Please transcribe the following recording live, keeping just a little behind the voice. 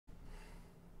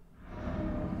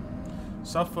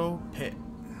Suffo Pit.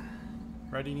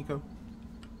 Ready, Niko?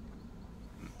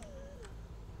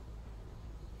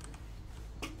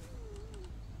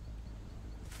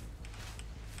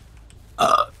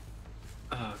 Oh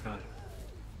god.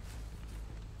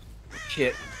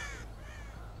 Shit.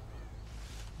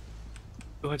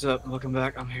 What's up? Welcome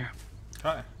back. I'm here.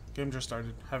 Hi. Game just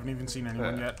started. Haven't even seen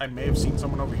anyone yet. I may have seen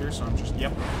someone over here, so I'm just...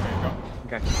 Yep. There you go.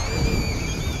 Okay.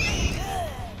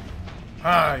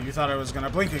 Ah, you thought I was gonna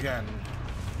blink again.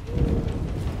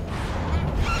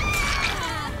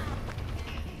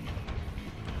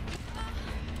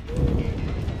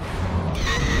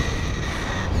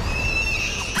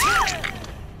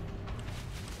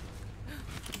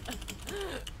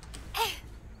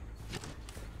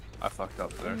 I fucked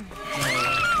up there.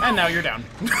 And now you're down.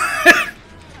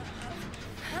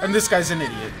 And this guy's an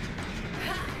idiot.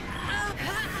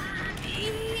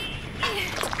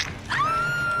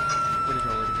 Where'd he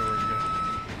go? Where'd he go? Where'd he go?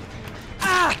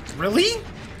 Ah! Really?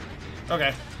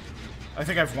 Okay. I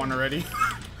think I've won already.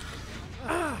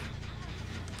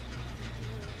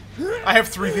 I have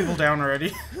 3 people down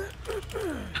already.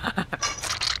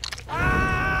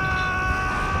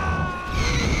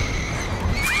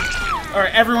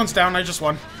 Alright, everyone's down. I just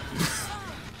won.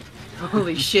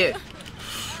 Holy shit.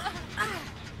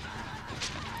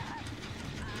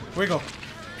 Wiggle.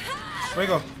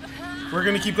 Wiggle. We're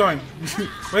gonna keep going.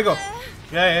 Wiggle.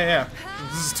 Yeah.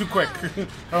 This is too quick. I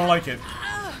don't like it.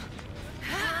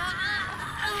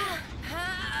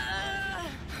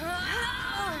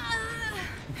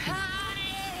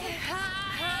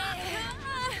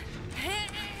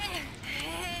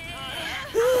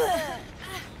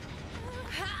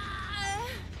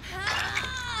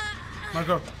 Now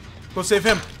go. Go save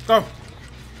him. Go.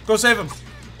 Go save him.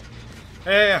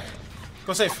 Yeah.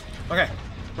 Go save. Okay.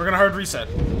 We're gonna hard reset.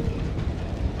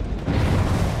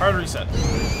 Hard reset.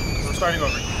 We're starting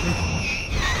over.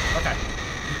 Okay.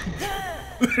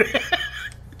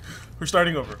 We're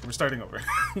starting over. We're starting over.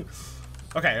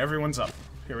 Okay, everyone's up.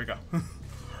 Here we go.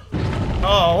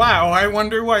 Oh, wow. I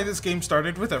wonder why this game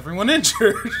started with everyone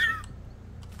injured.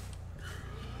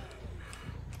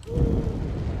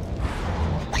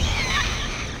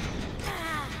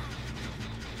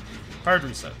 Hard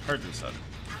reset. Hard reset.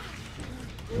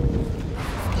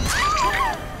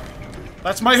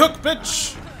 That's my hook,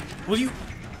 bitch! Will you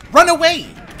run away?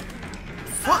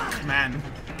 Fuck, man.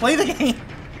 Play the game.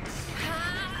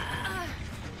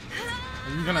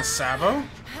 Are you gonna Sabo?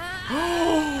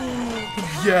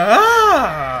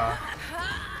 Yeah!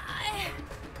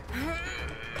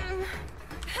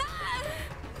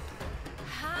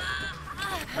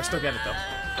 I still get it though.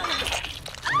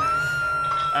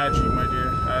 Agi, my dear.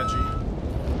 Agi.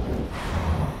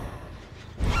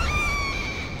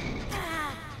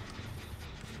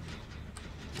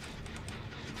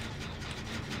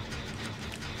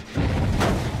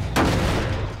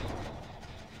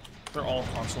 They're all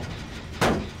console.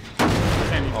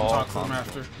 Can't even talk to them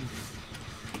after.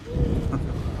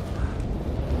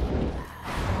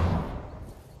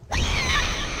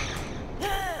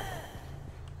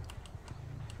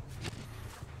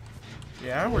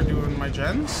 Yeah, we're doing my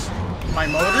gens. My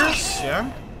motors, yeah.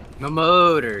 My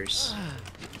motors.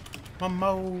 My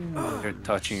motors. You're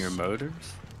touching your motors?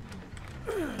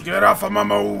 Get off of my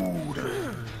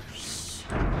motors.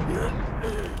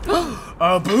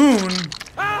 A boon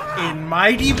in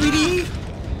my DVD?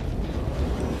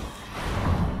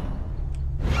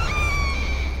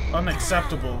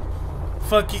 Unacceptable.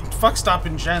 Fuck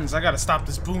stopping gens. I gotta stop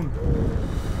this boon.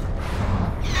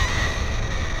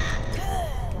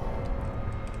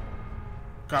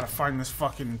 Gotta find this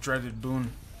fucking dreaded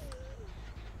boon.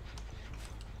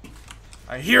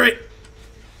 I hear it!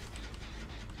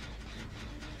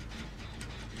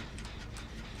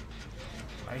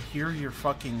 I hear your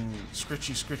fucking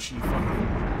scritchy fucking...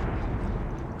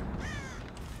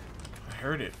 I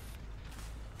heard it.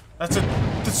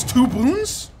 That's 2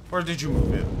 boons? Or did you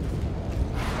move it?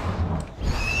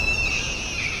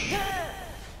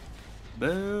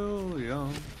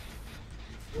 Billion.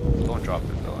 Don't drop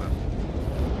it though.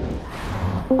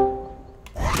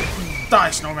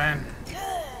 Die, snowman!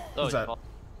 Oh, What's that?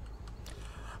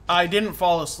 I didn't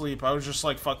fall asleep. I was just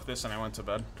like, fuck this, and I went to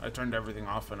bed. I turned everything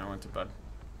off and I went to bed.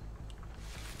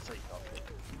 So you felt it.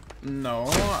 No,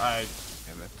 I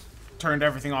Damn it. turned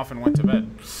everything off and went to bed.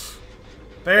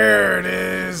 There it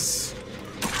is!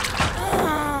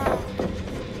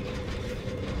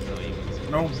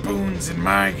 No boons in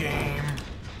my game.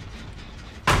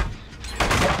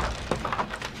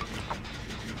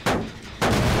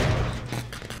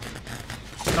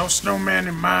 No snowman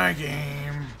in my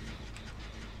game.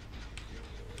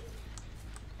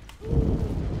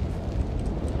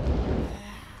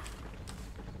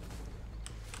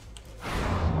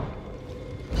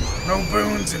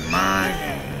 Everyone's in my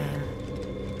game.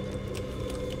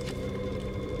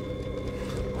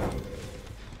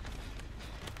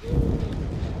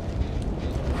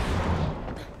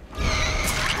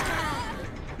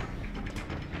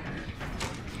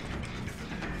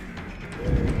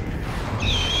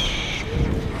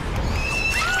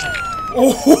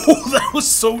 Oh, that was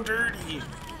so dirty.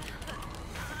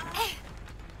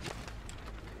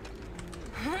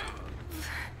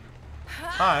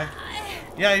 Hi.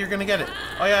 Yeah, you're gonna get it.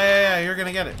 Oh yeah, you're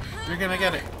gonna get it. You're gonna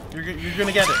get it. You're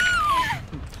gonna get it.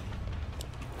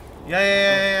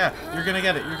 Yeah. You're gonna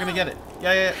get it. You're gonna get it.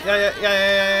 Yeah.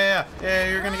 Yeah,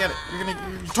 you're gonna get it. You're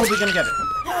totally gonna get it.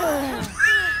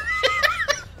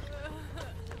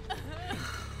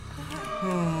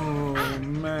 Oh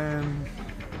man.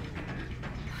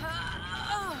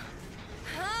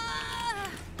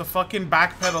 The fucking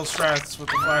backpedal strats with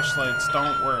the flashlights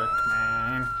don't work,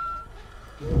 man.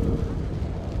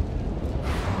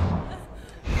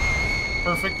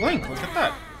 Perfect link, look at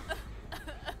that.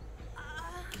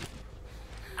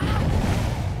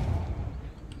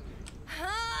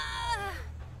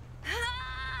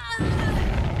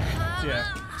 Yeah,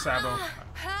 Sabo.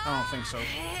 I don't think so.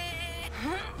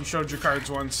 You showed your cards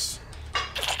once.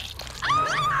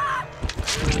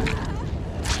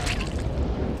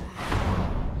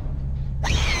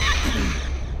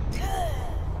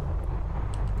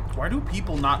 Why do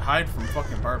people not hide from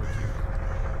fucking barbecue?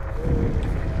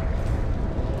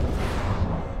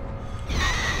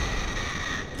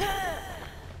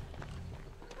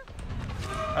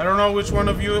 I don't know which one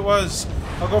of you it was.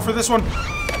 I'll go for this one.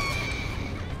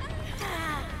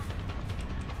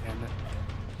 Damn it.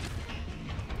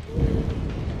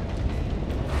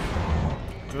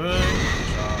 Good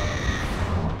job.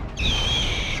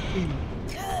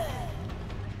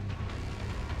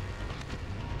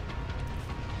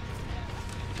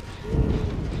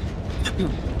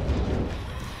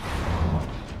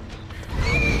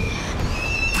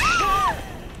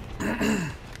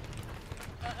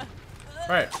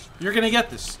 Right, you're gonna get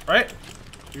this, right?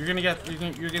 You're gonna get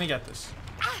this.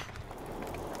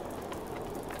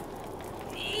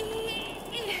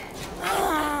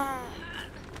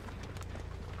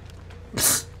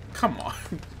 Come on.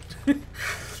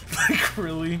 Like,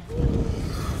 really?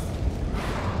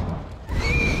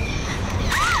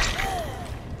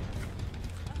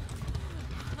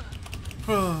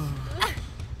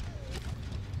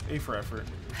 A for effort.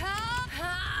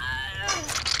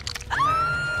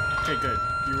 Okay, good.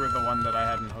 You were the one that I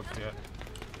hadn't hooked yet.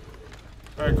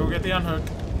 Alright, go get the unhook.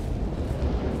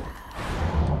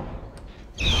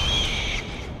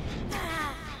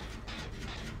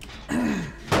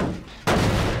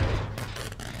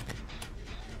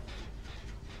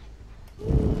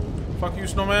 Fuck you,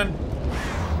 snowman.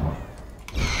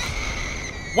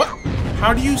 What?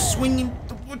 How do you swing in?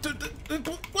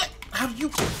 What? How do you?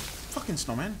 Fucking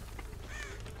snowman.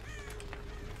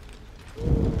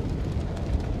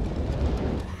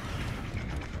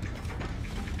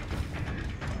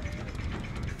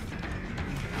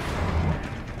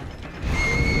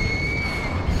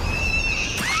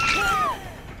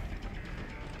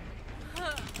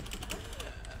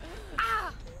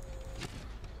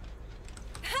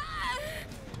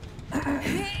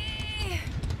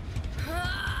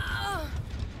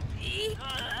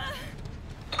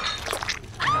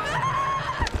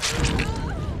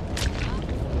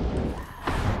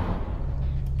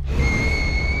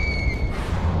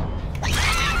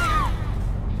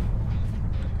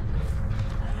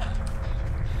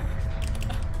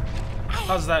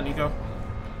 How's that, Niko?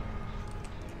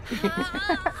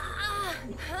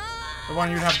 The one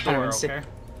you'd have door, okay?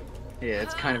 Yeah,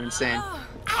 it's kind of insane.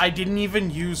 I didn't even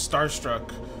use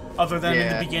Starstruck, other than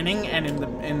in the beginning and in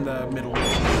the middle.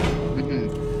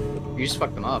 Mm-hmm. You just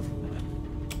fucked them up.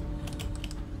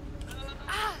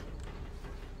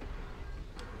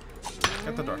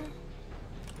 Get the door.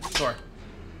 Door.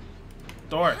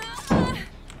 Door.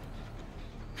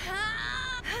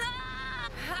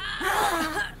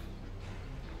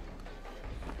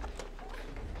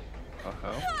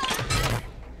 Uh-oh.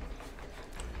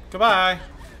 Goodbye.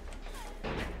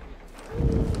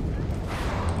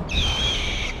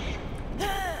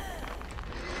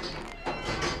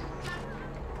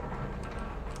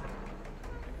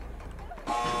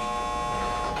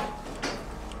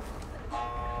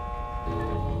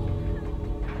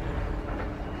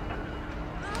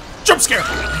 Jump scare!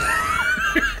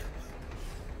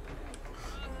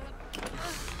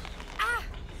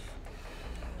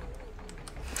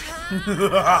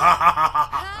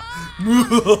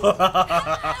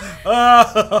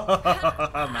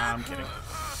 Nah, I'm kidding.